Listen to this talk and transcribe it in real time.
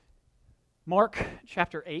Mark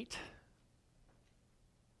chapter 8.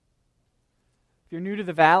 If you're new to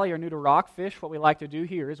the Valley or new to Rockfish, what we like to do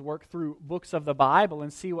here is work through books of the Bible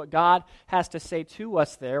and see what God has to say to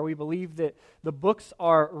us there. We believe that the books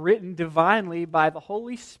are written divinely by the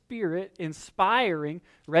Holy Spirit, inspiring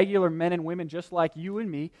regular men and women just like you and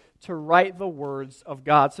me to write the words of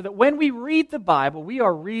God. So that when we read the Bible, we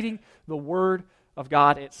are reading the Word of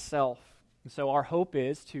God itself. And so our hope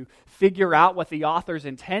is to figure out what the author's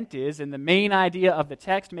intent is and the main idea of the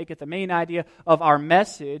text, make it the main idea of our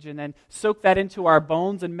message, and then soak that into our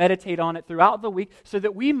bones and meditate on it throughout the week so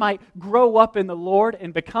that we might grow up in the Lord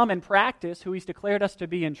and become and practice who He's declared us to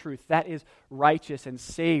be in truth. That is righteous and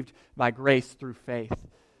saved by grace through faith.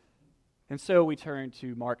 And so we turn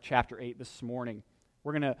to Mark chapter 8 this morning.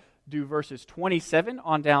 We're going to do verses 27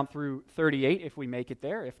 on down through 38 if we make it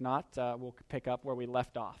there. If not, we'll pick up where we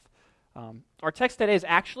left off. Our text today is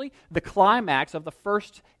actually the climax of the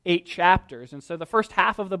first 8 chapters. And so the first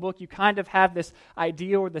half of the book, you kind of have this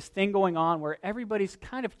idea or this thing going on where everybody's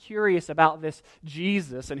kind of curious about this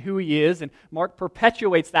Jesus and who He is. And Mark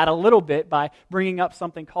perpetuates that a little bit by bringing up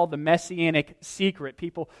something called the Messianic secret.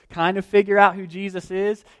 People kind of figure out who Jesus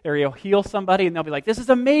is, or He'll heal somebody and they'll be like, this is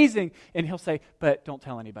amazing. And He'll say, but don't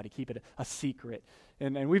tell anybody, keep it a secret.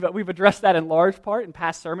 And we've addressed that in large part in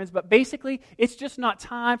past sermons, but basically it's just not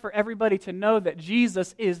time for everybody to know that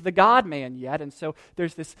Jesus is the God-man yet, and so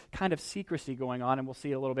there's this kind of secrecy going on, and we'll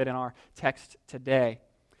see a little bit in our text today.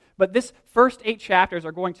 But this first 8 chapters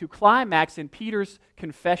are going to climax in Peter's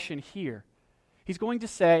confession here. He's going to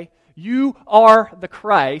say, you are the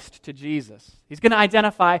Christ to Jesus. He's going to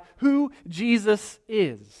identify who Jesus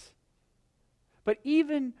is. But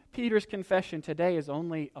even Peter's confession today is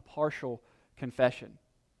only a partial confession.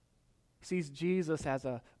 He sees Jesus as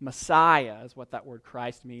a Messiah, is what that word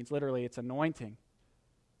Christ means. Literally, it's anointing.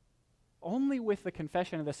 Only with the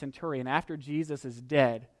confession of the centurion, after Jesus is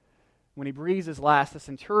dead, when he breathes his last, the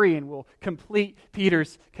centurion will complete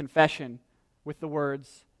Peter's confession with the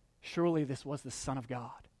words, surely this was the Son of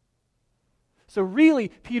God. So really,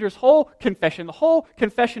 Peter's whole confession, the whole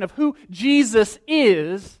confession of who Jesus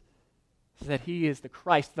is that He is the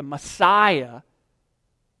Christ, the Messiah,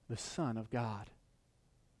 the Son of God.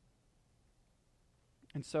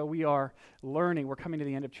 And so we are learning, we're coming to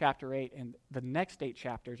the end of chapter 8, and the next 8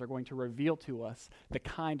 chapters are going to reveal to us the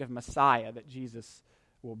kind of Messiah that Jesus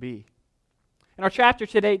will be. In our chapter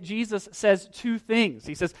today, Jesus says 2 things.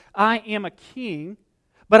 He says, I am a king,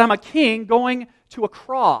 but I'm a king going to a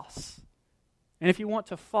cross. And if you want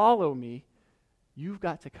to follow me, you've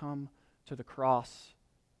got to come to the cross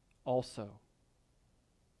also.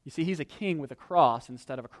 You see, He's a king with a cross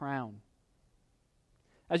instead of a crown.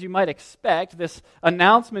 As you might expect, this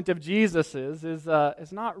announcement of Jesus's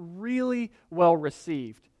is not really well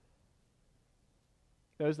received.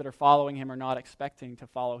 Those that are following Him are not expecting to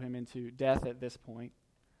follow Him into death at this point.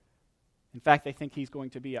 In fact, they think He's going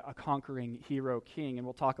to be a conquering hero king, and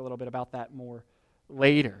we'll talk a little bit about that more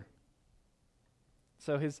later.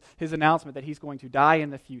 So his announcement that He's going to die in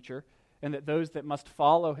the future, and that those that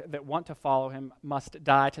want to follow Him must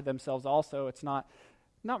die to themselves also, it's not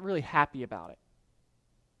really happy about it.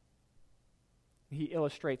 He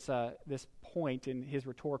illustrates this point in his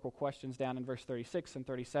rhetorical questions down in verse 36 and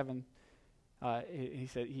 37.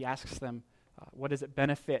 He asks them, what does it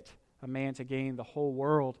benefit a man to gain the whole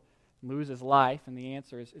world and lose his life? And the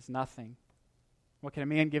answer is nothing. What can a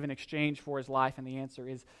man give in exchange for his life? And the answer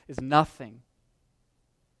is nothing.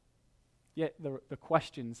 Yet the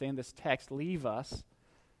questions and this text leave us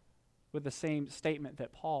with the same statement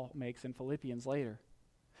that Paul makes in Philippians later.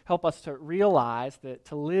 Help us to realize that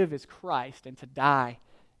to live is Christ and to die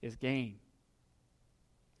is gain.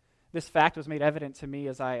 This fact was made evident to me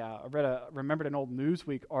as I remembered an old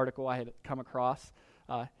Newsweek article I had come across.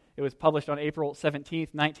 It was published on April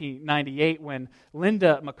 17th, 1998, when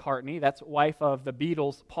Linda McCartney, that's wife of the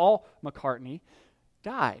Beatles' Paul McCartney,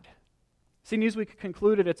 died. See, Newsweek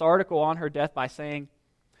concluded its article on her death by saying,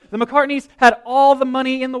 the McCartneys had all the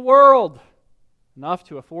money in the world, enough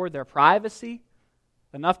to afford their privacy,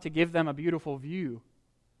 enough to give them a beautiful view.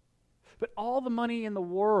 But all the money in the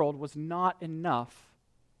world was not enough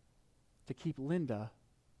to keep Linda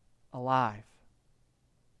alive.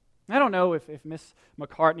 I don't know if Miss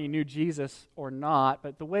McCartney knew Jesus or not,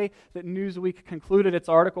 but the way that Newsweek concluded its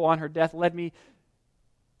article on her death led me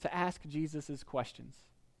to ask Jesus' questions.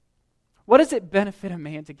 What does it benefit a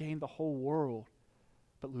man to gain the whole world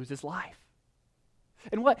but lose his life?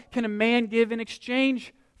 And what can a man give in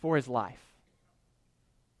exchange for his life?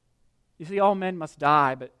 You see, all men must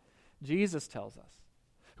die, but Jesus tells us,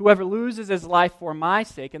 whoever loses his life for my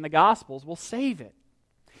sake in the Gospels will save it.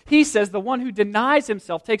 He says, the one who denies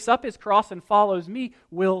himself, takes up his cross, and follows me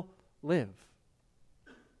will live.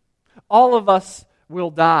 All of us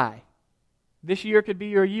will die. This year could be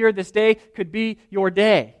your year. This day could be your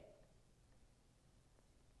day.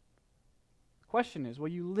 The question is, will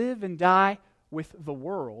you live and die with the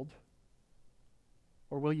world,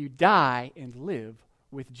 or will you die and live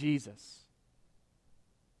with Jesus?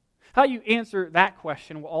 How you answer that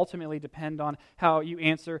question will ultimately depend on how you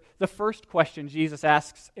answer the first question Jesus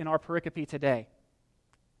asks in our pericope today.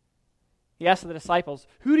 He asks the disciples,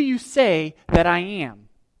 "Who do you say that I am?"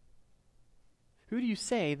 Who do you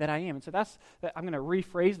say that I am? And so I'm going to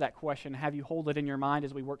rephrase that question and have you hold it in your mind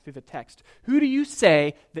as we work through the text. Who do you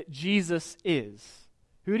say that Jesus is?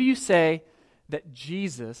 Who do you say that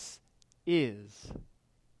Jesus is?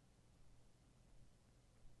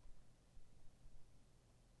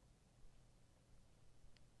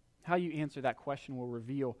 How you answer that question will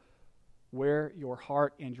reveal where your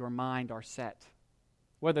heart and your mind are set,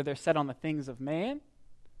 whether they're set on the things of man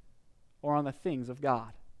or on the things of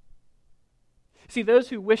God. See, those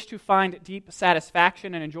who wish to find deep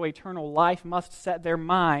satisfaction and enjoy eternal life must set their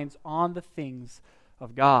minds on the things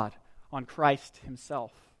of God, on Christ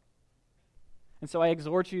Himself. And so I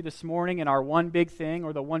exhort you this morning in our one big thing,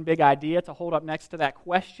 or the one big idea, to hold up next to that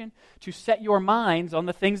question, to set your minds on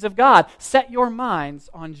the things of God. Set your minds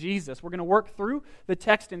on Jesus. We're going to work through the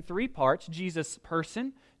text in three parts: Jesus'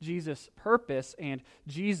 person, Jesus' purpose, and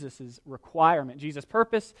Jesus' requirement. Jesus'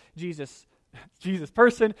 purpose, Jesus'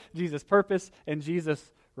 person, Jesus' purpose, and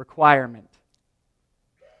Jesus' requirement.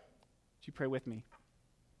 Would you pray with me?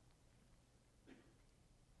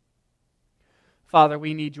 Father,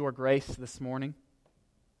 we need your grace this morning.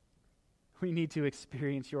 We need to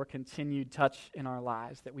experience your continued touch in our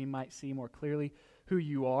lives, that we might see more clearly who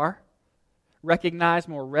you are, recognize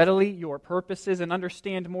more readily your purposes, and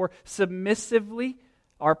understand more submissively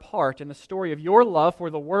our part in the story of your love for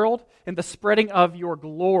the world and the spreading of your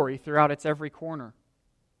glory throughout its every corner.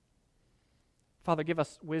 Father, give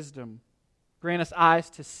us wisdom. Grant us eyes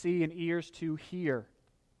to see and ears to hear.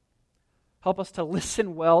 Help us to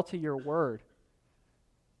listen well to your word.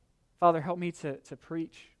 Father, help me to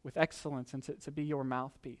preach with excellence and to be your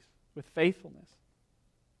mouthpiece with faithfulness.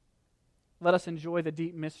 Let us enjoy the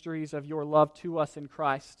deep mysteries of your love to us in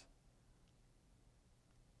Christ.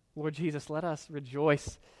 Lord Jesus, let us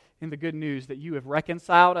rejoice in the good news that you have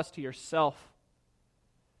reconciled us to yourself,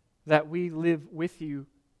 that we live with you,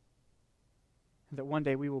 and that one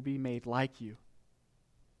day we will be made like you.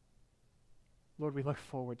 Lord, we look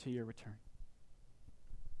forward to your return.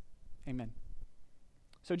 Amen.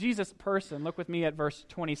 So Jesus' person, look with me at verse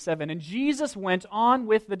 27. And Jesus went on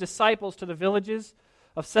with the disciples to the villages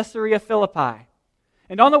of Caesarea Philippi.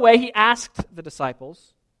 And on the way he asked the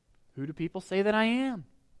disciples, "Who do people say that I am?"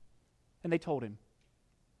 And they told him,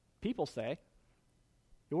 "People say,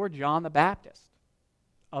 you're John the Baptist.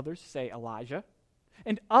 Others say Elijah.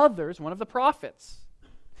 And others, one of the prophets."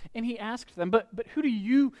 And he asked them, But who do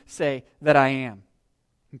you say that I am?"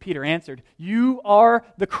 And Peter answered, "You are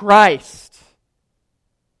the Christ."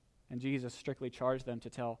 And Jesus strictly charged them to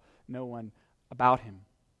tell no one about him.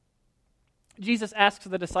 Jesus asks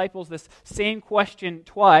the disciples this same question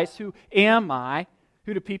twice: "Who am I?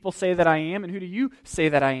 Who do people say that I am? And who do you say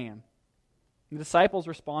that I am?" And the disciples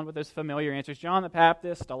respond with those familiar answers: John the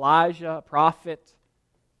Baptist, Elijah, a prophet.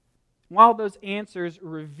 While those answers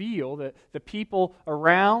reveal that the people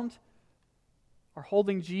around are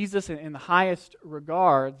holding Jesus in the highest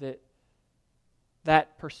regard,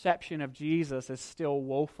 that perception of Jesus is still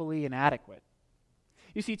woefully inadequate.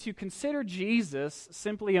 You see, to consider Jesus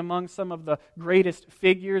simply among some of the greatest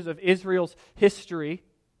figures of Israel's history,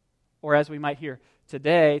 or as we might hear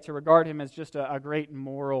today, to regard him as just a great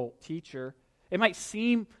moral teacher, it might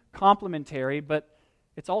seem complimentary, but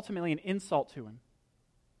it's ultimately an insult to him.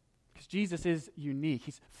 Because Jesus is unique.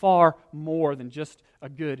 He's far more than just a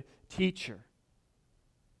good teacher.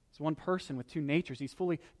 He's one person with two natures. He's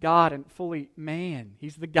fully God and fully man.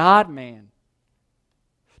 He's the God-man.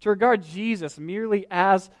 To regard Jesus merely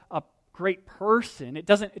as a great person, it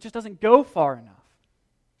just doesn't go far enough.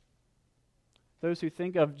 Those who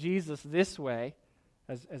think of Jesus this way,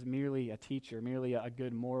 as merely a teacher, merely a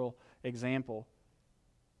good moral example,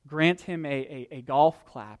 grant him a golf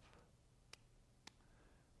clap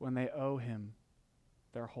when they owe him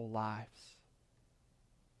their whole lives.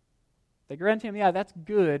 They grant him, yeah, that's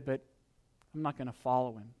good, but I'm not going to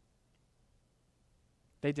follow him.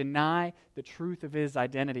 They deny the truth of his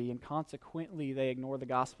identity, and consequently they ignore the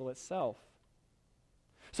gospel itself.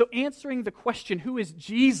 So answering the question, who is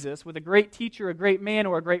Jesus, with a great teacher, a great man,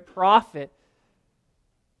 or a great prophet,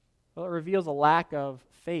 well, it reveals a lack of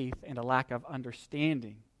faith and a lack of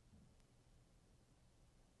understanding.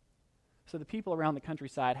 So the people around the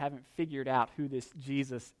countryside haven't figured out who this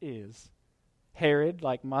Jesus is. Herod,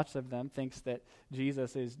 like much of them, thinks that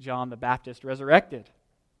Jesus is John the Baptist resurrected.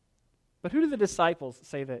 But who do the disciples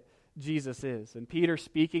say that Jesus is? And Peter,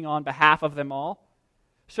 speaking on behalf of them all,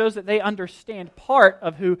 shows that they understand part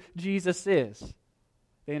of who Jesus is.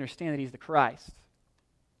 They understand that he's the Christ.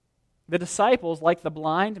 The disciples, like the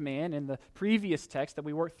blind man in the previous text that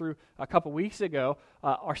we worked through a couple weeks ago,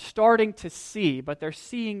 are starting to see, but they're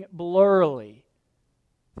seeing blurrily.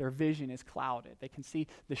 Their vision is clouded. They can see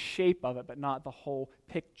the shape of it, but not the whole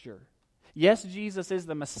picture. Yes, Jesus is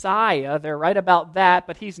the Messiah. They're right about that,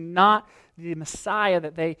 but he's not the Messiah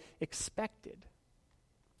that they expected.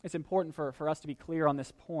 It's important for us to be clear on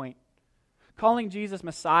this point. Calling Jesus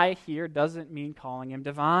Messiah here doesn't mean calling him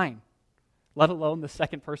divine, let alone the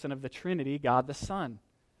second person of the Trinity, God the Son.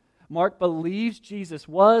 Mark believes Jesus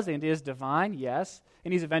was and is divine, yes,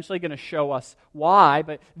 and he's eventually going to show us why,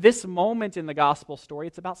 but this moment in the gospel story,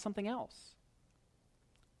 it's about something else.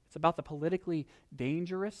 It's about the politically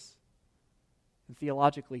dangerous and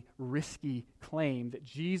theologically risky claim that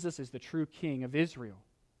Jesus is the true king of Israel,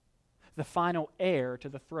 the final heir to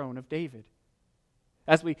the throne of David.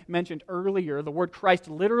 As we mentioned earlier, the word Christ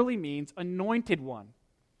literally means anointed one.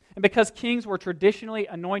 And because kings were traditionally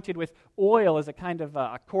anointed with oil as a kind of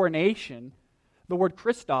a coronation, the word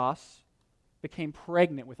Christos became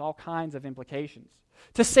pregnant with all kinds of implications.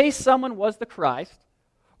 To say someone was the Christ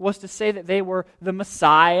was to say that they were the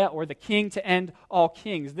Messiah or the king to end all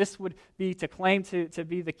kings. This would be to claim to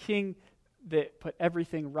be the king that put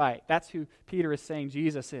everything right. That's who Peter is saying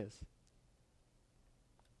Jesus is.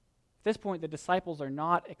 At this point, the disciples are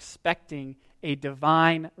not expecting a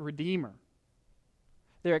divine redeemer.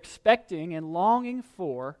 They're expecting and longing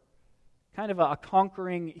for kind of a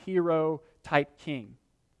conquering hero type king.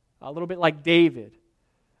 A little bit like David.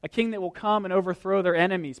 A king that will come and overthrow their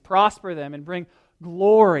enemies, prosper them, and bring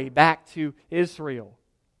glory back to Israel.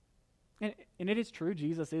 And it is true,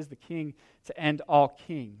 Jesus is the king to end all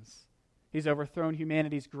kings. He's overthrown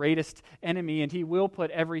humanity's greatest enemy, and he will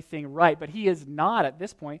put everything right. But he is not at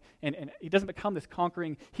this point, and he doesn't become this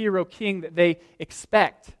conquering hero king that they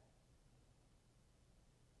expect.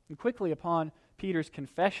 And quickly upon Peter's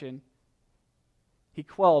confession, he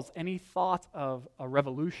quells any thought of a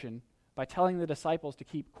revolution by telling the disciples to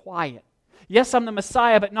keep quiet. Yes, I'm the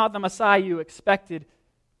Messiah, but not the Messiah you expected.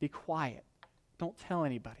 Be quiet. Don't tell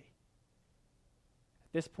anybody.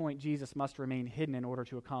 At this point, Jesus must remain hidden in order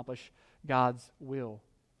to accomplish God's will.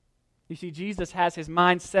 You see, Jesus has his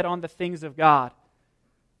mind set on the things of God.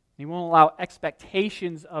 He won't allow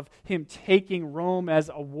expectations of him taking Rome as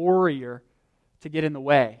a warrior to get in the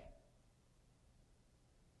way.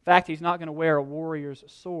 In fact, he's not going to wear a warrior's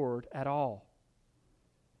sword at all.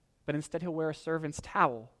 But instead he'll wear a servant's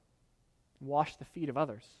towel and wash the feet of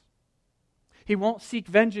others. He won't seek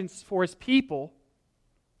vengeance for his people,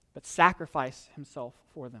 but sacrifice himself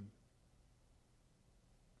for them.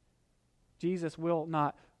 Jesus will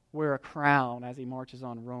not wear a crown as he marches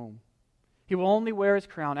on Rome. He will only wear his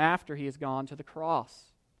crown after he has gone to the cross.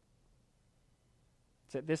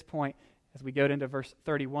 It's at this point, as we go into verse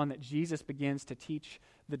 31, that Jesus begins to teach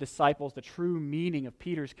the disciples the true meaning of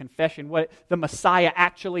Peter's confession, what the Messiah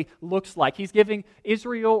actually looks like. He's giving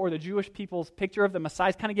Israel or the Jewish people's picture of the Messiah.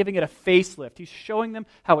 He's kind of giving it a facelift. He's showing them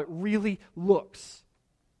how it really looks.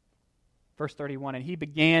 Verse 31, and he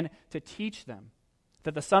began to teach them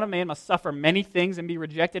that the Son of Man must suffer many things and be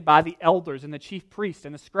rejected by the elders and the chief priests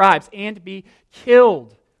and the scribes and be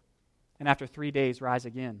killed, and after 3 days rise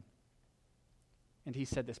again. And he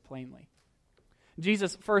said this plainly.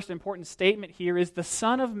 Jesus' first important statement here is the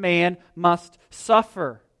Son of Man must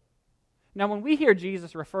suffer. Now, when we hear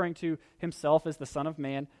Jesus referring to himself as the Son of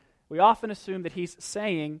Man, we often assume that he's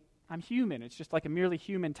saying, I'm human. It's just like a merely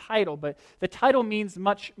human title, but the title means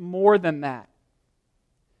much more than that.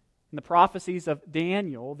 In the prophecies of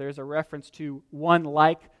Daniel, there's a reference to one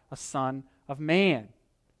like a Son of Man.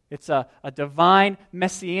 It's a divine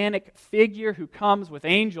messianic figure who comes with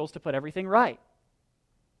angels to put everything right.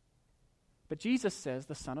 But Jesus says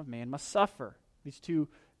the Son of Man must suffer. These two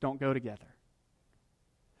don't go together.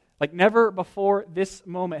 Like never before this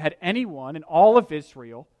moment had anyone in all of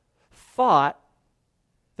Israel thought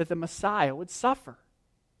that the Messiah would suffer.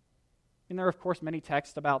 And there are, of course, many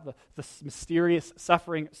texts about the mysterious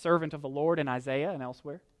suffering servant of the Lord in Isaiah and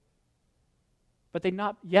elsewhere. But they'd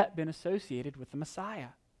not yet been associated with the Messiah.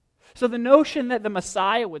 So the notion that the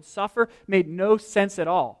Messiah would suffer made no sense at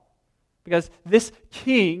all. Because this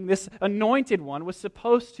king, this anointed one, was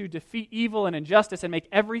supposed to defeat evil and injustice and make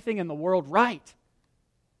everything in the world right.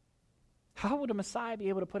 How would a Messiah be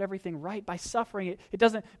able to put everything right by suffering? It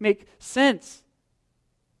doesn't make sense.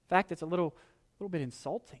 fact, it's a little bit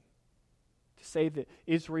insulting to say that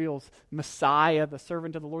Israel's Messiah, the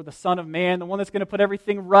servant of the Lord, the Son of Man, the one that's going to put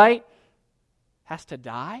everything right, has to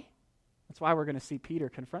die. That's why we're going to see Peter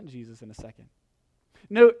confront Jesus in a second.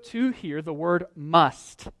 Note, too, here the word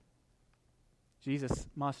must. Jesus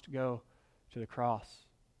must go to the cross.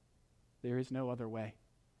 There is no other way.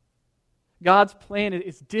 God's plan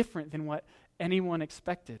is different than what anyone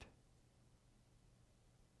expected.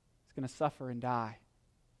 He's going to suffer and die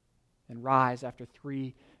and rise after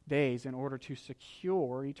 3 days in order to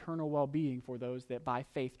secure eternal well-being for those that by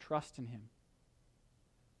faith trust in him.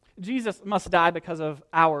 Jesus must die because of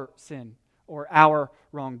our sin or our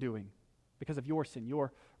wrongdoing, because of your sin,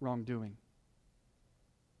 your wrongdoing.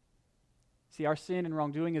 See, our sin and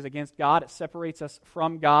wrongdoing is against God. It separates us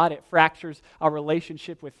from God. It fractures our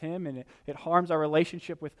relationship with him, and it harms our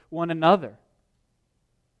relationship with one another.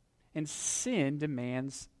 And sin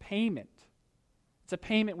demands payment. It's a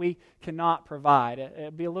payment we cannot provide.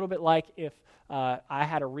 It'd be a little bit like if I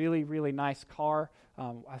had a really, really nice car.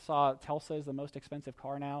 I saw Telsa is the most expensive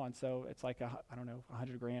car now, and so it's like, $100,000.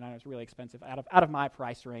 I know it's really expensive out of my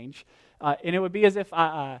price range. And it would be as if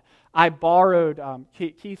I borrowed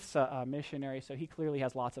Keith's missionary, so he clearly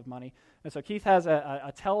has lots of money. And so Keith has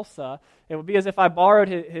a Telsa. It would be as if I borrowed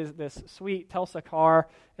this sweet Telsa car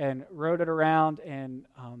and rode it around, and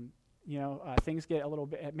things get a little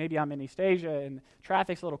bit, maybe I'm in East Asia and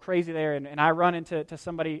traffic's a little crazy there, and I run into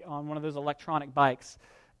somebody on one of those electronic bikes,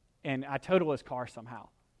 and I total his car somehow.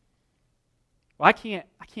 Well, I can't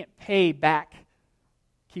pay back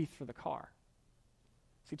Keith for the car.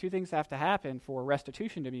 See, two things have to happen for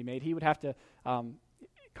restitution to be made. He would have to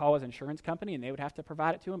call his insurance company, and they would have to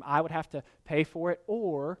provide it to him. I would have to pay for it,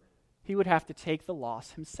 or he would have to take the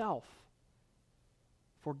loss himself.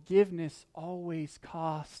 Forgiveness always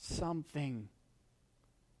costs something.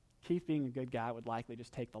 Keith, being a good guy, would likely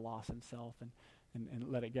just take the loss himself and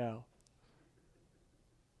let it go.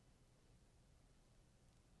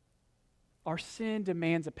 Our sin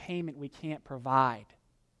demands a payment we can't provide.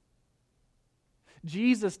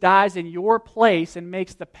 Jesus dies in your place and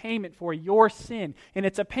makes the payment for your sin, and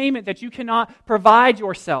it's a payment that you cannot provide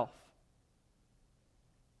yourself.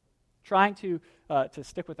 Trying to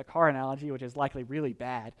stick with the car analogy, which is likely really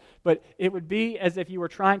bad, but it would be as if you were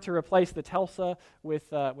trying to replace the Telsa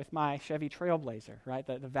with my Chevy Trailblazer, right?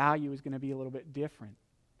 The value is going to be a little bit different.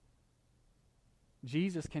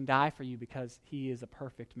 Jesus can die for you because he is a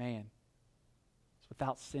perfect man. It's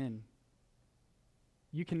without sin.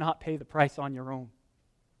 You cannot pay the price on your own.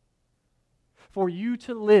 For you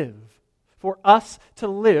to live, for us to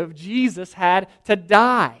live, Jesus had to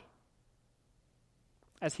die.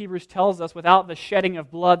 As Hebrews tells us, without the shedding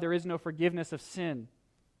of blood, there is no forgiveness of sin.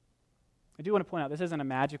 I do want to point out, this isn't a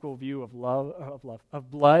magical view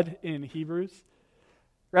of blood in Hebrews.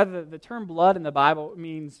 Rather, the term blood in the Bible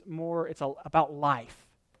means more, it's about life.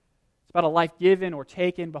 It's about a life given or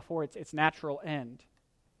taken before its natural end.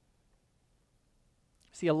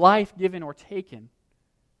 See, a life given or taken,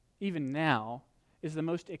 even now, is the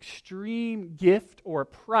most extreme gift or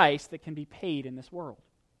price that can be paid in this world.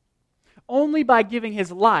 Only by giving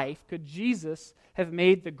his life could Jesus have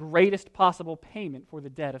made the greatest possible payment for the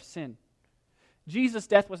debt of sin. Jesus'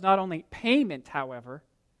 death was not only payment, however,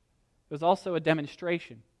 it was also a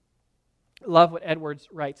demonstration. I love what Edwards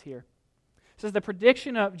writes here. It says, the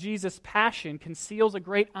prediction of Jesus' passion conceals a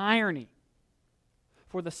great irony,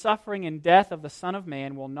 for the suffering and death of the Son of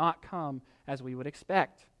Man will not come as we would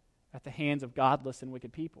expect at the hands of godless and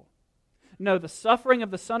wicked people. No, the suffering of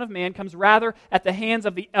the Son of Man comes rather at the hands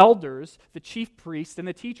of the elders, the chief priests, and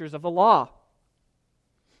the teachers of the law.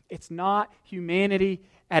 It's not humanity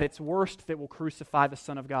at its worst that will crucify the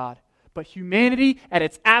Son of God, but humanity at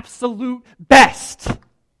its absolute best.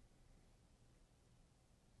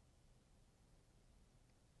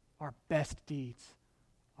 Our best deeds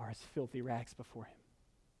are as filthy rags before him.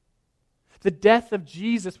 The death of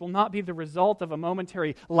Jesus will not be the result of a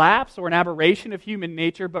momentary lapse or an aberration of human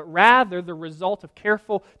nature, but rather the result of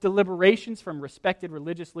careful deliberations from respected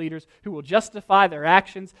religious leaders who will justify their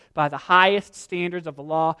actions by the highest standards of the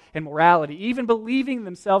law and morality, even believing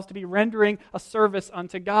themselves to be rendering a service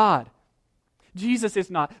unto God. Jesus is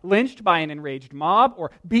not lynched by an enraged mob or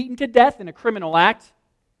beaten to death in a criminal act.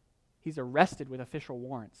 He's arrested with official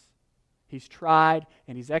warrants. He's tried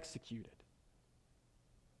and he's executed.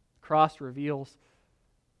 Cross reveals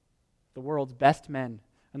the world's best men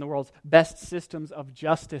and the world's best systems of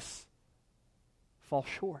justice fall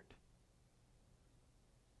short,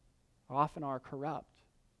 often are corrupt.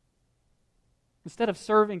 Instead of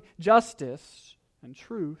serving justice and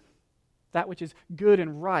truth, that which is good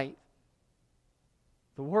and right,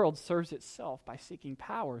 The world serves itself by seeking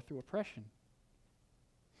power through oppression.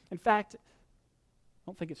 In fact, I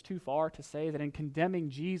don't think it's too far to say that in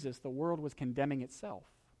condemning Jesus, the world was condemning itself.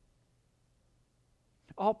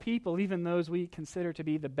 All people, even those we consider to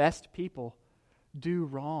be the best people, do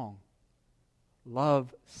wrong,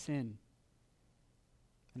 love sin,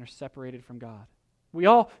 and are separated from God. We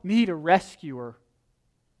all need a rescuer.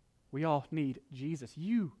 We all need Jesus.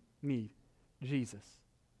 You need Jesus.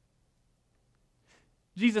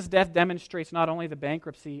 Jesus' death demonstrates not only the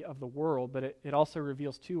bankruptcy of the world, but it also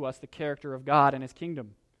reveals to us the character of God and His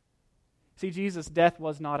kingdom. See, Jesus' death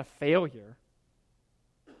was not a failure.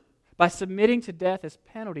 By submitting to death as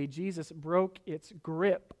penalty, Jesus broke its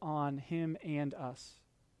grip on Him and us.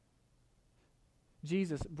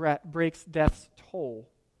 Jesus breaks death's toll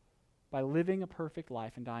by living a perfect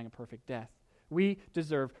life and dying a perfect death. We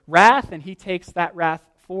deserve wrath, and He takes that wrath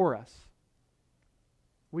for us.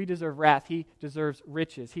 We deserve wrath. He deserves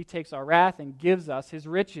riches. He takes our wrath and gives us His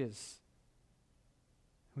riches.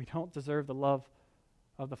 We don't deserve the love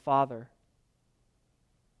of the Father.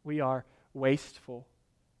 We are wasteful.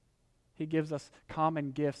 He gives us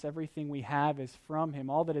common gifts. Everything we have is from Him.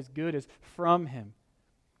 All that is good is from Him.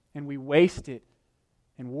 And we waste it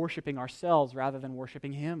in worshiping ourselves rather than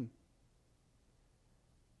worshiping Him.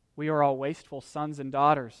 We are all wasteful sons and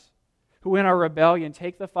daughters who in our rebellion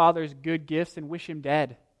take the Father's good gifts and wish Him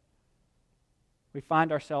dead. We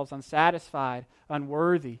find ourselves unsatisfied,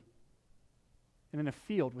 unworthy, and in a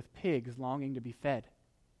field with pigs longing to be fed.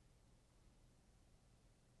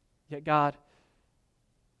 Yet God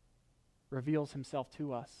reveals Himself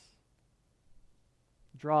to us,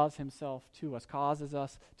 draws Himself to us, causes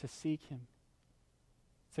us to seek Him,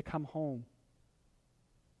 to come home.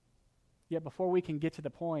 Yet before we can get to the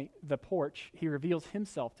porch, He reveals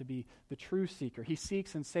Himself to be the true seeker. He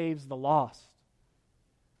seeks and saves the lost.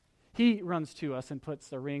 He runs to us and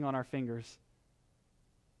puts a ring on our fingers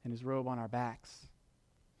and His robe on our backs.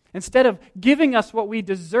 Instead of giving us what we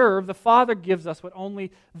deserve, the Father gives us what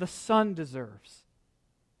only the Son deserves,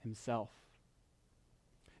 Himself.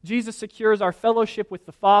 Jesus secures our fellowship with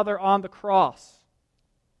the Father on the cross.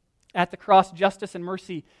 At the cross, justice and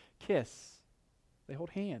mercy kiss. They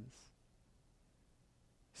hold hands.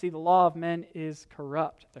 See, the law of men is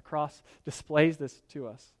corrupt. The cross displays this to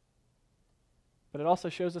us. But it also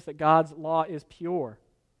shows us that God's law is pure.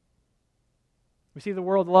 We see the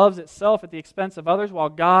world loves itself at the expense of others, while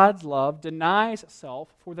God's love denies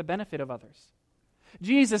self for the benefit of others.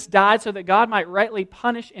 Jesus died so that God might rightly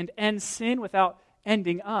punish and end sin without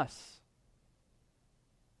ending us.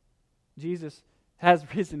 Jesus has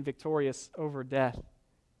risen victorious over death.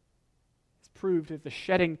 It's proved that the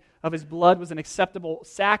shedding of His blood was an acceptable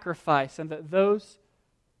sacrifice, and that those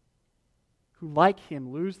who, like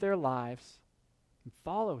Him, lose their lives and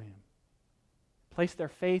follow Him, place their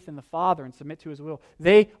faith in the Father and submit to His will,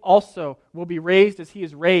 they also will be raised as He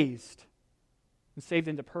is raised and saved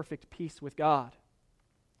into perfect peace with God.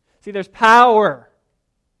 See, there's power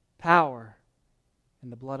in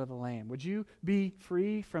the blood of the Lamb. Would you be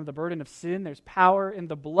free from the burden of sin? There's power in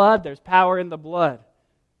the blood. There's power in the blood.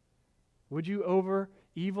 Would you over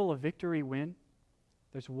evil a victory win?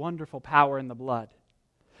 There's wonderful power in the blood.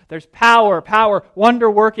 There's power,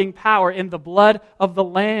 wonder-working power in the blood of the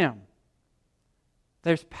Lamb.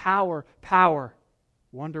 There's power,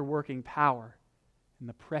 wonder-working power in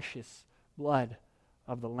the precious blood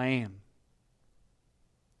of the Lamb.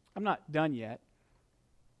 I'm not done yet,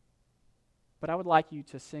 but I would like you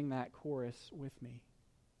to sing that chorus with me.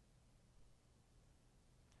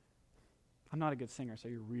 I'm not a good singer, so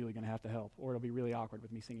you're really going to have to help, or it'll be really awkward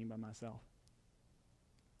with me singing by myself.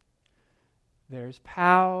 There's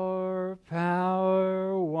power,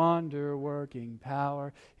 wonder-working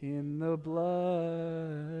power in the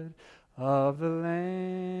blood of the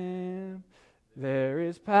Lamb. There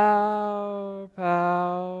is power,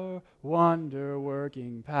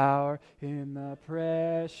 wonder-working power in the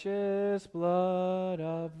precious blood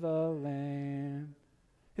of the Lamb.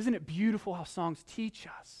 Isn't it beautiful how songs teach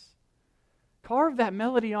us? Carve that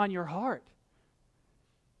melody on your heart.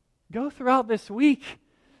 Go throughout this week.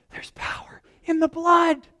 There's power in the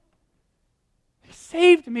blood. He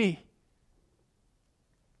saved me.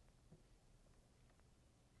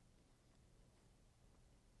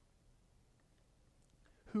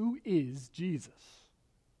 Who is Jesus?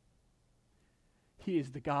 He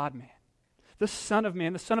is the God-man, the Son of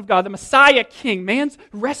Man, the Son of God, the Messiah King, man's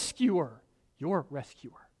rescuer, your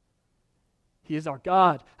rescuer. He is our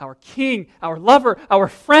God, our King, our lover, our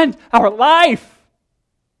friend, our life.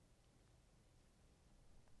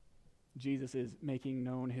 Jesus is making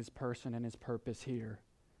known His person and His purpose here.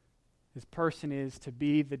 His person is to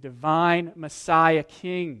be the divine Messiah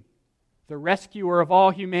King, the rescuer of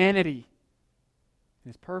all humanity.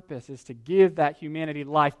 His purpose is to give that humanity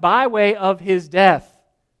life by way of His death.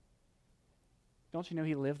 Don't you know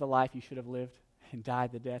He lived the life you should have lived and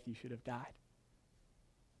died the death you should have died?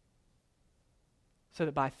 So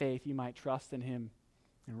that by faith you might trust in Him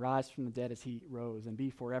and rise from the dead as He rose and be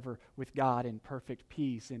forever with God in perfect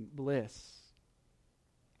peace and bliss.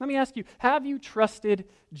 Let me ask you, have you trusted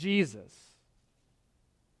Jesus?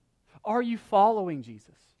 Are you following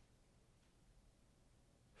Jesus?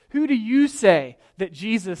 Who do you say that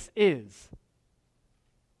Jesus is?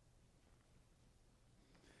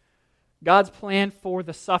 God's plan for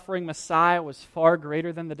the suffering Messiah was far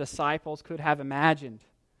greater than the disciples could have imagined.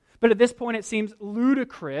 But at this point, it seems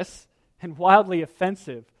ludicrous and wildly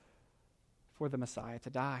offensive for the Messiah to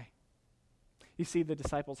die. You see, the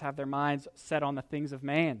disciples have their minds set on the things of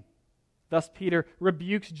man. Thus, Peter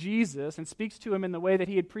rebukes Jesus and speaks to him in the way that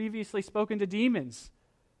he had previously spoken to demons.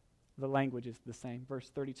 The language is the same. Verse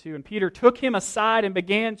 32, and Peter took him aside and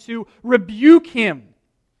began to rebuke him.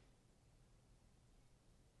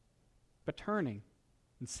 But turning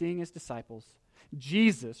and seeing his disciples,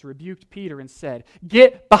 Jesus rebuked Peter and said,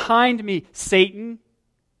 "Get behind me, Satan,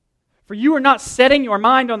 for you are not setting your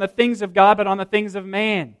mind on the things of God, but on the things of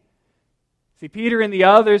man." See, Peter and the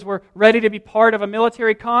others were ready to be part of a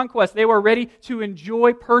military conquest. They were ready to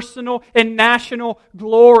enjoy personal and national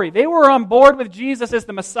glory. They were on board with Jesus as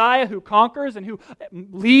the Messiah who conquers and who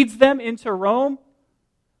leads them into Rome,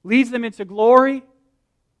 leads them into glory.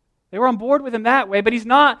 They were on board with Him that way, but He's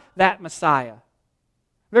not that Messiah.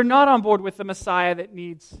 They're not on board with the Messiah that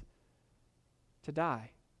needs to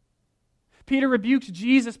die. Peter rebukes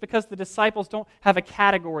Jesus because the disciples don't have a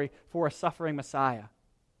category for a suffering Messiah.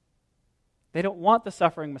 They don't want the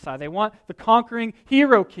suffering Messiah. They want the conquering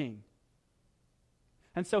hero king.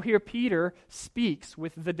 And so here Peter speaks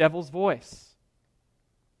with the devil's voice.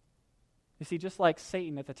 You see, just like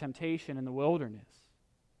Satan at the temptation in the wilderness,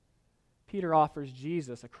 Peter offers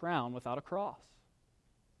Jesus a crown without a cross.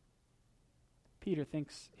 Peter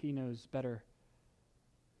thinks he knows better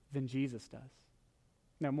than Jesus does.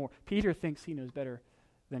 No more. Peter thinks he knows better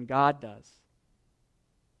than God does.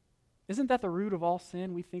 Isn't that the root of all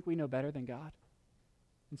sin? We think we know better than God.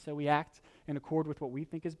 And so we act in accord with what we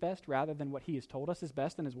think is best rather than what He has told us is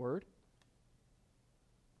best in His Word.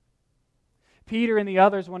 Peter and the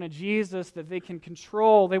others want a Jesus that they can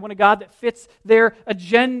control. They want a God that fits their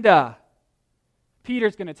agenda.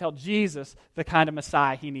 Peter's going to tell Jesus the kind of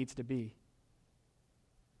Messiah he needs to be.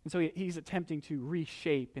 And so he's attempting to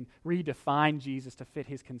reshape and redefine Jesus to fit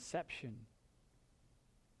his conception.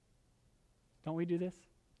 Don't we do this?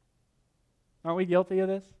 Aren't we guilty of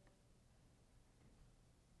this?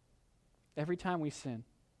 Every time we sin,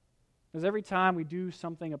 because every time we do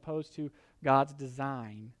something opposed to God's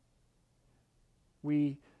design,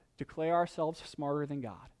 we declare ourselves smarter than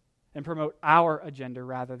God and promote our agenda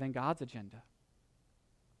rather than God's agenda.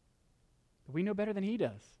 We know better than He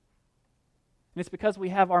does. And it's because we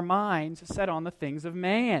have our minds set on the things of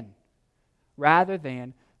man rather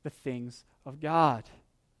than the things of God.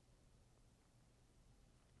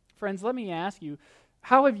 Friends, let me ask you,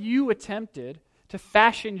 how have you attempted to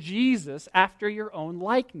fashion Jesus after your own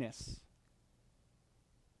likeness?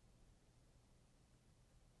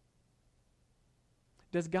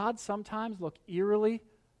 Does God sometimes look eerily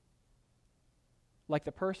like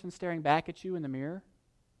the person staring back at you in the mirror?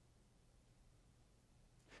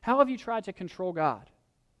 How have you tried to control God?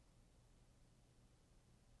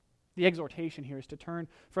 The exhortation here is to turn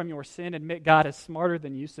from your sin, admit God is smarter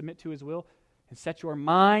than you, submit to His will, and set your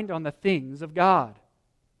mind on the things of God.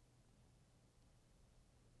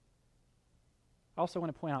 I also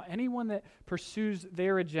want to point out, anyone that pursues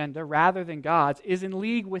their agenda rather than God's is in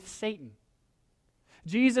league with Satan.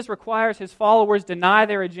 Jesus requires His followers deny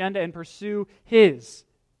their agenda and pursue His.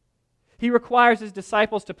 He requires His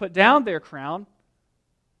disciples to put down their crown,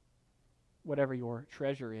 whatever your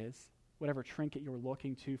treasure is, whatever trinket you're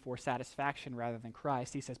looking to for satisfaction rather than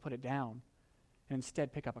Christ. He says, put it down and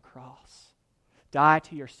instead pick up a cross. Die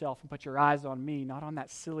to yourself and put your eyes on me, not on that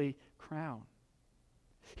silly crown.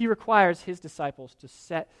 He requires His disciples to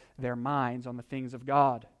set their minds on the things of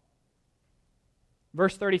God.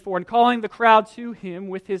 Verse 34, and calling the crowd to Him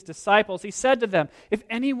with His disciples, He said to them, if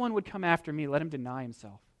anyone would come after me, let him deny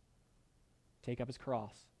himself, take up his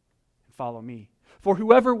cross, and follow me. For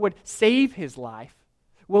whoever would save his life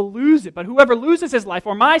will lose it, but whoever loses his life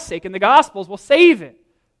for my sake in the Gospels will save it.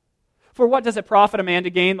 For what does it profit a man to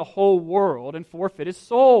gain the whole world and forfeit his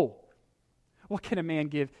soul? What can a man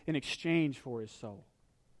give in exchange for his soul?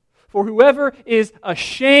 For whoever is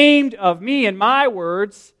ashamed of me and my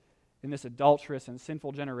words in this adulterous and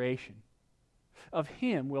sinful generation. Of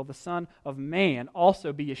him will the Son of Man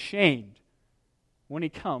also be ashamed when he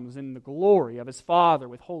comes in the glory of his Father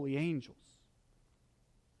with holy angels.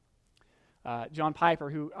 John Piper,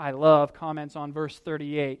 who I love, comments on verse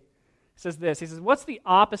 38. He says this, he says, what's the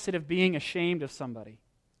opposite of being ashamed of somebody?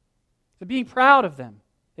 So being proud of them,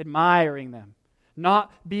 admiring them,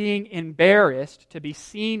 not being embarrassed to be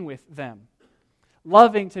seen with them,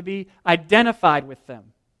 loving to be identified with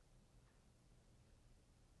them.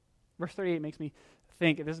 Verse 38 makes me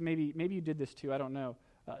think, this maybe you did this too, I don't know.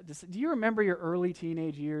 Do you remember your early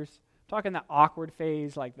teenage years? I'm talking that awkward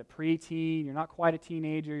phase, like the preteen, you're not quite a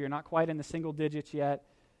teenager, you're not quite in the single digits yet,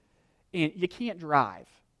 and you can't drive.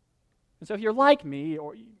 And so if you're like me,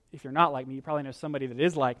 or if you're not like me, you probably know somebody that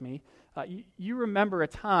is like me, you remember a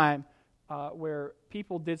time where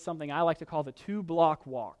people did something I like to call the 2-block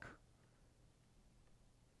walk.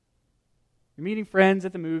 You're meeting friends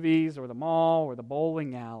at the movies or the mall or the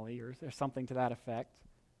bowling alley or something to that effect.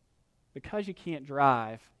 Because you can't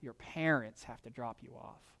drive, your parents have to drop you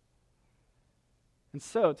off. And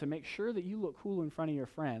so, to make sure that you look cool in front of your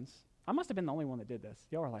friends, I must have been the only one that did this.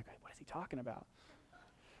 Y'all are like, what is he talking about? I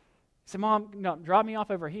said, Mom, no, drop me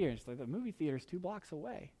off over here. And she's like, the movie theater's 2 blocks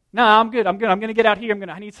away. No, I'm good. I'm going to get out here.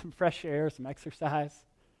 I need some fresh air, some exercise.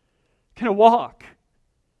 I'm going to walk.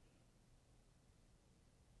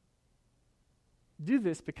 Do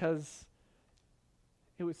this because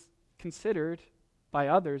it was considered by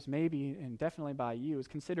others, maybe, and definitely by you, is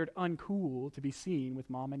considered uncool to be seen with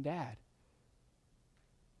mom and dad.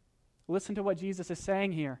 Listen to what Jesus is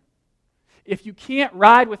saying here. If you can't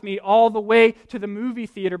ride with me all the way to the movie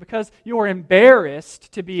theater because you're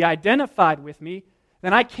embarrassed to be identified with me,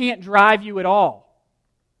 then I can't drive you at all.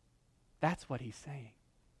 That's what he's saying.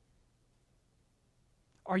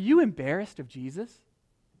 Are you embarrassed of Jesus?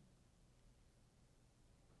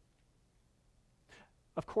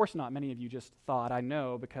 Of course not. Many of you just thought, I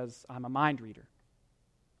know because I'm a mind reader.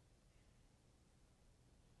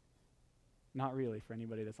 Not really for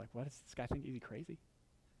anybody that's like, what does this guy think? Is he crazy?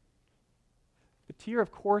 But to your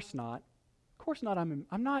of course not, I'm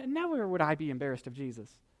not, never would I be embarrassed of Jesus.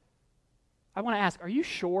 I want to ask, are you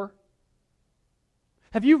sure?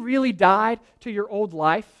 Have you really died to your old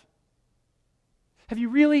life? Have you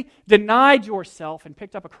really denied yourself and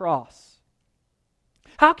picked up a cross?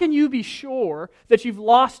 How can you be sure that you've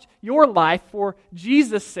lost your life for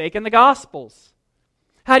Jesus' sake and the Gospels?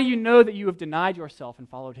 How do you know that you have denied yourself and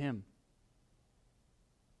followed Him?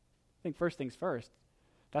 I think first things first,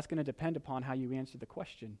 that's going to depend upon how you answer the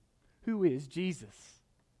question, who is Jesus?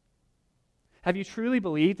 Have you truly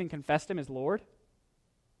believed and confessed Him as Lord?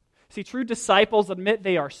 See, true disciples admit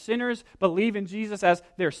they are sinners, believe in Jesus as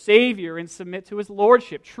their Savior, and submit to His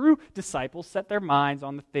Lordship. True disciples set their minds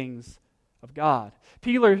on the things of God.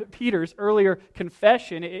 Peter's earlier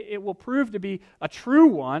confession, it will prove to be a true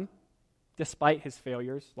one, despite his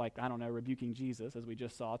failures, like, rebuking Jesus, as we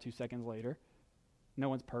just saw 2 seconds later. No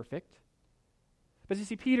one's perfect. But you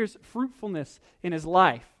see, Peter's fruitfulness in his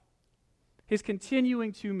life, his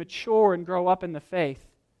continuing to mature and grow up in the faith,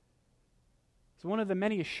 is one of the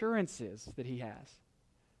many assurances that he has.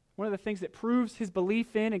 One of the things that proves his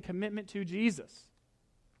belief in and commitment to Jesus.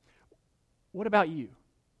 What about you?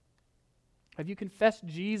 Have you confessed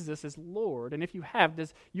Jesus as Lord? And if you have,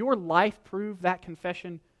 does your life prove that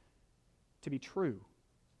confession to be true?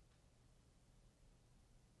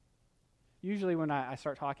 Usually when I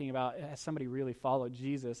start talking about has somebody really followed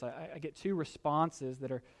Jesus, I get 2 responses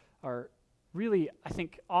that are really, I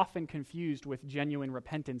think, often confused with genuine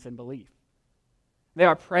repentance and belief. They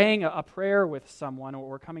are praying a prayer with someone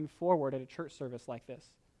or coming forward at a church service like this.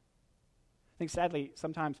 I think sadly,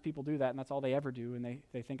 sometimes people do that and that's all they ever do, and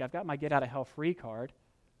they think, I've got my get out of hell free card,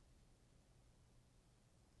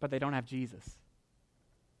 but they don't have Jesus.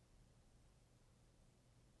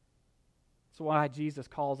 That's why Jesus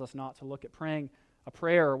calls us not to look at praying a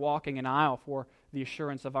prayer or walking an aisle for the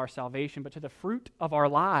assurance of our salvation, but to the fruit of our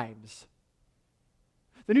lives.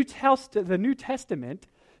 The New Testament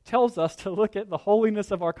tells us to look at the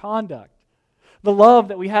holiness of our conduct, the love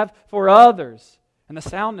that we have for others, and the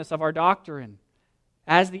soundness of our doctrine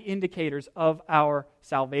as the indicators of our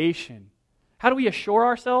salvation. How do we assure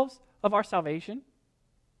ourselves of our salvation?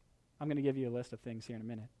 I'm going to give you a list of things here in a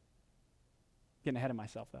minute. Getting ahead of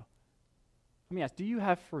myself, though. Let me ask, do you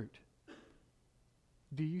have fruit?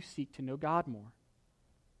 Do you seek to know God more?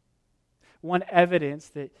 One evidence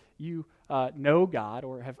that you know God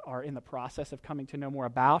or are in the process of coming to know more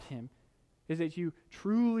about Him is that you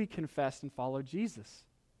truly confess and follow Jesus.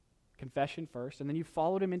 Confession first, and then you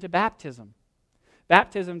followed Him into baptism.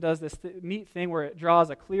 Baptism does this neat thing where it draws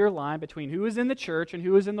a clear line between who is in the church and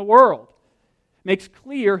who is in the world. It makes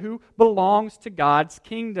clear who belongs to God's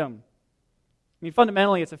kingdom. I mean,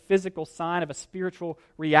 fundamentally, it's a physical sign of a spiritual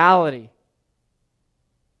reality.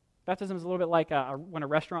 Baptism is a little bit like when a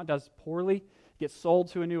restaurant does poorly, gets sold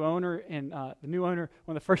to a new owner, and the new owner,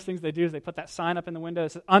 one of the first things they do is they put that sign up in the window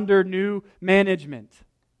that says, "Under new management."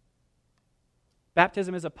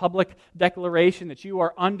 Baptism is a public declaration that you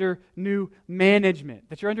are under new management,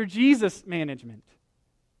 that you're under Jesus' management.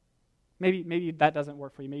 Maybe that doesn't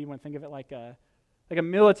work for you. Maybe you want to think of it like a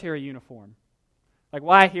military uniform. Like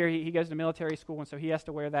Wyatt here, he goes to military school, and so he has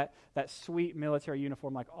to wear that sweet military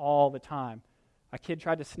uniform like all the time. A kid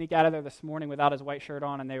tried to sneak out of there this morning without his white shirt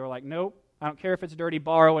on, and they were like, "Nope, I don't care if it's dirty,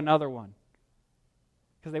 borrow another one."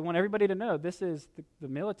 Because they want everybody to know this is the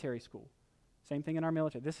military school. Same thing in our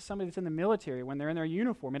military. This is somebody that's in the military when they're in their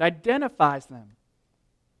uniform. It identifies them.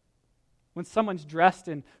 When someone's dressed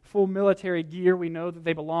in full military gear, we know that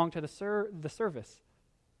they belong to the service.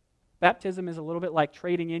 Baptism is a little bit like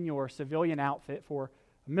trading in your civilian outfit for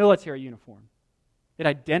a military uniform. It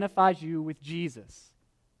identifies you with Jesus.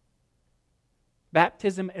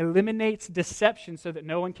 Baptism eliminates deception so that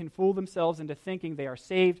no one can fool themselves into thinking they are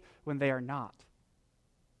saved when they are not.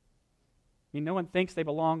 I mean, no one thinks they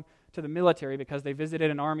belong to the military because they visited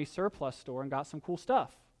an army surplus store and got some cool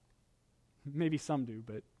stuff. Maybe some do,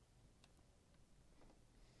 but...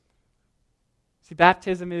 See,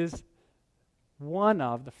 baptism is one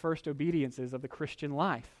of the first obediences of the Christian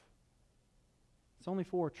life. It's only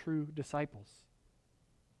for true disciples.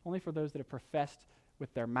 Only for those that have professed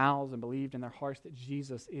with their mouths and believed in their hearts that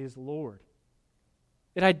Jesus is Lord.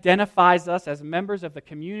 It identifies us as members of the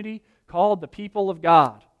community called the people of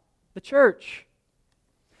God, the church.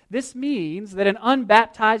 This means that an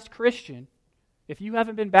unbaptized Christian, if you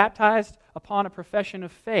haven't been baptized upon a profession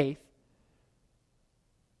of faith,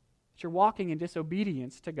 that you're walking in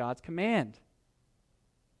disobedience to God's command.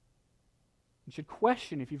 You should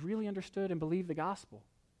question if you've really understood and believed the gospel.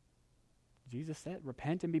 Jesus said,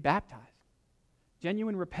 repent and be baptized.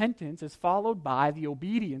 Genuine repentance is followed by the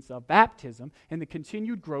obedience of baptism and the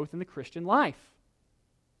continued growth in the Christian life.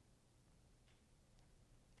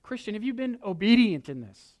 Christian, have you been obedient in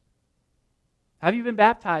this? Have you been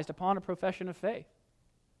baptized upon a profession of faith?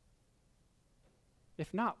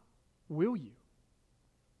 If not, will you?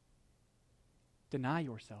 Deny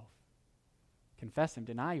yourself. Confess Him,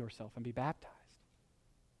 deny yourself, and be baptized.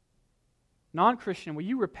 Non-Christian, will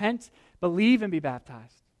you repent, believe, and be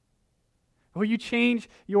baptized? Will you change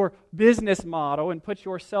your business model and put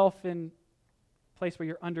yourself in a place where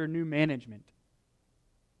you're under new management?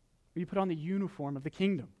 Will you put on the uniform of the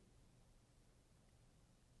kingdom?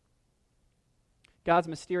 God's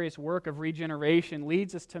mysterious work of regeneration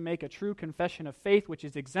leads us to make a true confession of faith, which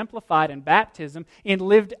is exemplified in baptism and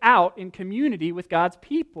lived out in community with God's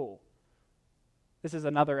people. This is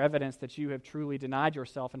another evidence that you have truly denied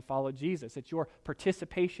yourself and followed Jesus. It's your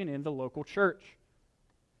participation in the local church.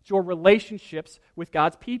 It's your relationships with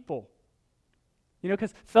God's people. You know,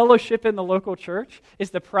 because fellowship in the local church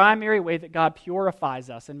is the primary way that God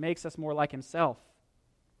purifies us and makes us more like Himself.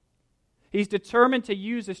 He's determined to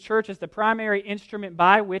use His church as the primary instrument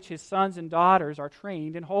by which His sons and daughters are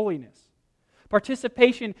trained in holiness.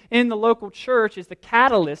 Participation in the local church is the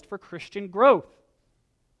catalyst for Christian growth.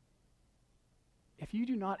 If you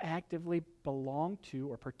do not actively belong to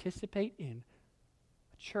or participate in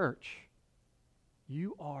a church,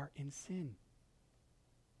 you are in sin.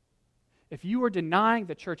 If you are denying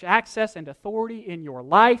the church access and authority in your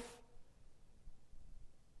life,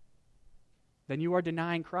 then you are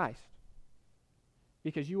denying Christ.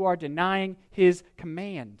 Because you are denying His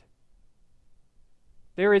command.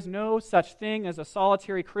 There is no such thing as a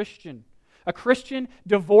solitary Christian. A Christian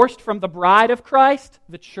divorced from the bride of Christ,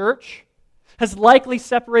 the church, has likely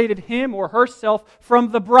separated him or herself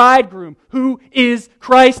from the bridegroom, who is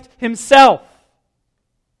Christ Himself.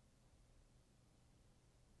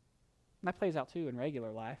 And that plays out too in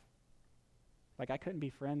regular life. Like, I couldn't be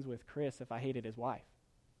friends with Chris if I hated his wife.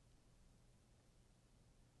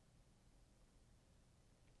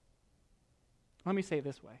 Let me say it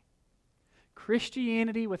this way.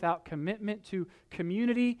 Christianity without commitment to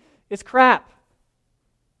community is crap.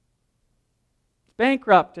 It's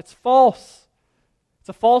bankrupt. It's false. It's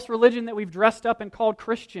a false religion that we've dressed up and called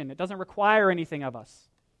Christian. It doesn't require anything of us.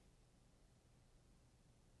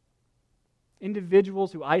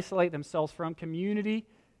 Individuals who isolate themselves from community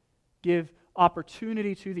give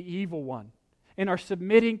opportunity to the evil one and are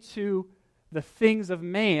submitting to the things of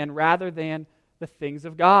man rather than the things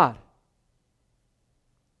of God.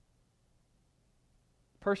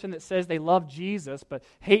 A person that says they love Jesus but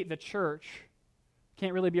hate the church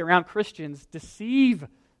can't really be around Christians, deceive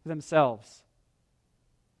themselves.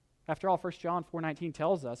 After all, 1 John 4:19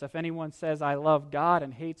 tells us, if anyone says, I love God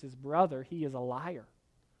and hates his brother, he is a liar.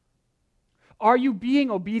 Are you being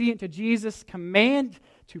obedient to Jesus' command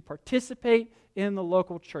to participate in the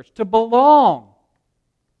local church, to belong?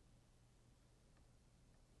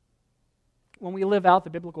 When we live out the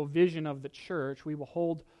biblical vision of the church, we will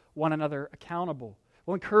hold one another accountable.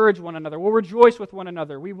 We'll encourage one another. We'll rejoice with one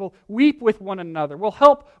another. We will weep with one another. We'll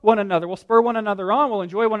help one another. We'll spur one another on. We'll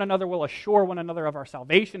enjoy one another. We'll assure one another of our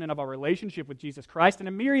salvation and of our relationship with Jesus Christ and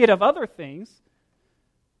a myriad of other things.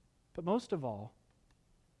 But most of all,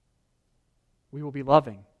 we will be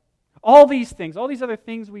loving. All these things, all these other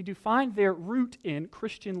things we do find their root in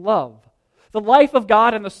Christian love. The life of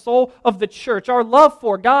God and the soul of the church, our love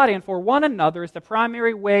for God and for one another is the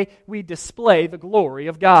primary way we display the glory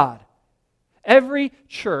of God. Every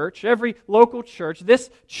church, every local church,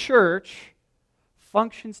 this church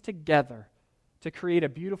functions together to create a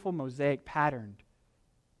beautiful mosaic pattern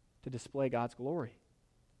to display God's glory.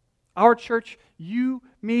 Our church, you,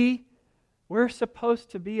 me, we're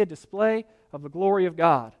supposed to be a display of the glory of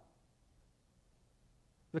God.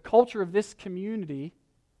 The culture of this community,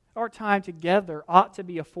 our time together, ought to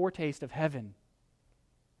be a foretaste of heaven.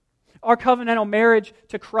 Our covenantal marriage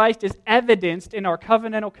to Christ is evidenced in our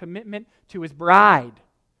covenantal commitment to His bride.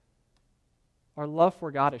 Our love for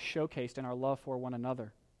God is showcased in our love for one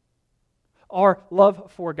another. Our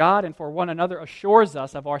love for God and for one another assures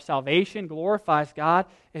us of our salvation, glorifies God,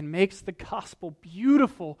 and makes the gospel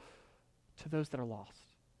beautiful to those that are lost.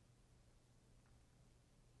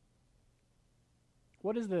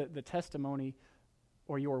 What is the testimony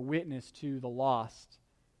or your witness to the lost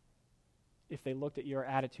if they looked at your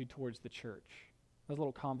attitude towards the church? That was a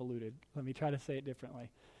little convoluted. Let me try to say it differently.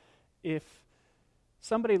 If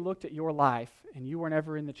somebody looked at your life and you were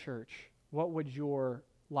never in the church, what would your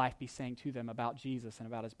life be saying to them about Jesus and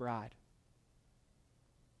about His bride?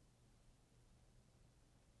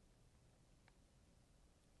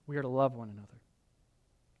 We are to love one another.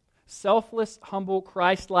 Selfless, humble,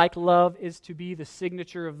 Christ-like love is to be the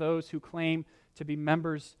signature of those who claim to be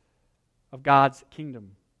members of God's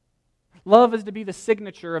kingdom. Love is to be the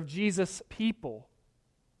signature of Jesus' people.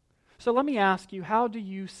 So let me ask you, how do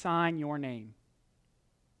you sign your name?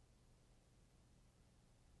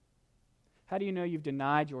 How do you know you've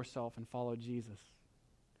denied yourself and followed Jesus?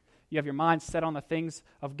 You have your mind set on the things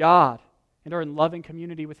of God and are in loving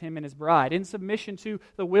community with Him and His bride. In submission to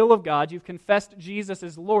the will of God, you've confessed Jesus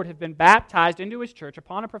as Lord, have been baptized into His church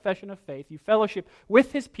upon a profession of faith. You fellowship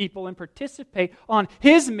with His people and participate on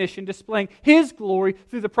His mission, displaying His glory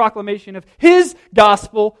through the proclamation of His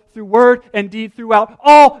gospel through word and deed throughout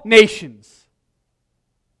all nations.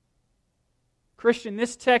 Christian,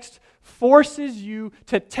 this text forces you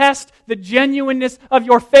to test the genuineness of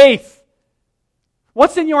your faith.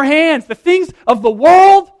 What's in your hands? The things of the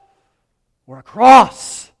world or a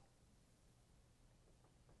cross?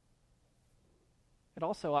 It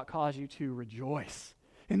also ought to cause you to rejoice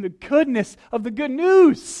in the goodness of the good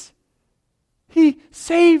news. He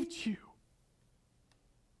saved you.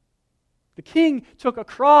 The King took a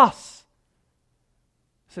cross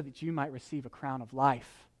so that you might receive a crown of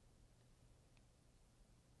life.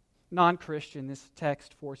 Non-Christian, this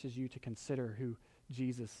text forces you to consider who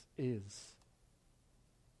Jesus is.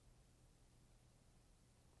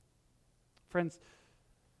 Friends,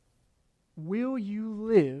 will you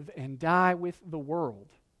live and die with the world,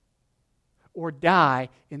 or die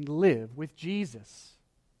and live with Jesus?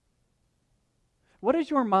 What is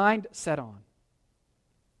your mind set on?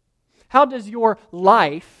 How does your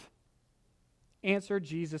life answer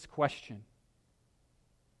Jesus' question?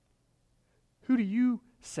 Who do you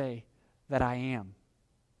say that I am?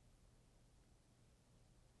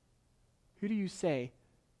 Who do you say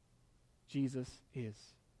Jesus is?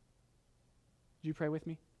 Would you pray with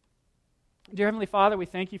me? Dear Heavenly Father, we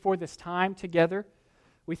thank You for this time together.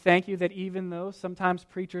 We thank You that even though sometimes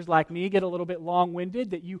preachers like me get a little bit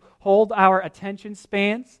long-winded, that You hold our attention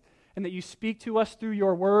spans and that You speak to us through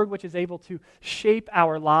Your word, which is able to shape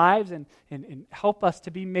our lives and help us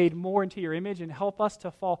to be made more into Your image and help us to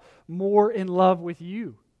fall more in love with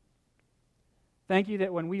You. Thank You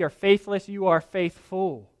that when we are faithless, You are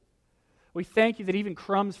faithful. We thank You that even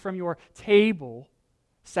crumbs from Your table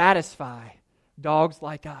satisfy dogs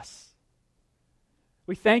like us.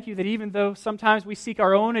 We thank You that even though sometimes we seek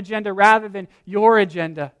our own agenda rather than Your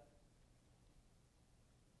agenda,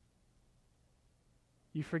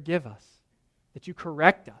 You forgive us, that You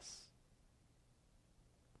correct us.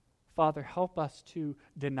 Father, help us to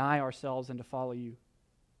deny ourselves and to follow You,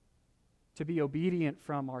 to be obedient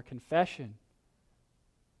from our confession,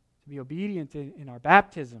 to be obedient in our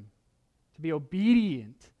baptism, to be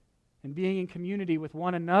obedient in being in community with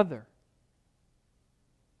one another.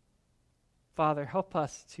 Father, help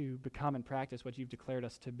us to become and practice what you've declared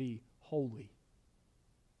us to be, holy.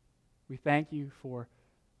 We thank you for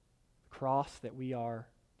the cross, that we are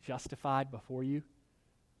justified before you,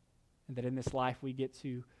 and that in this life we get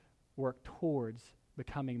to work towards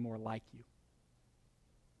becoming more like you.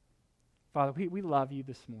 Father, we love you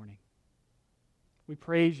this morning. We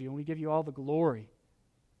praise you and we give you all the glory.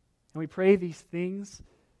 And we pray these things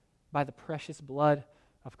by the precious blood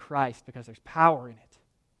of Christ, because there's power in it.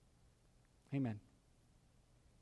 Amen.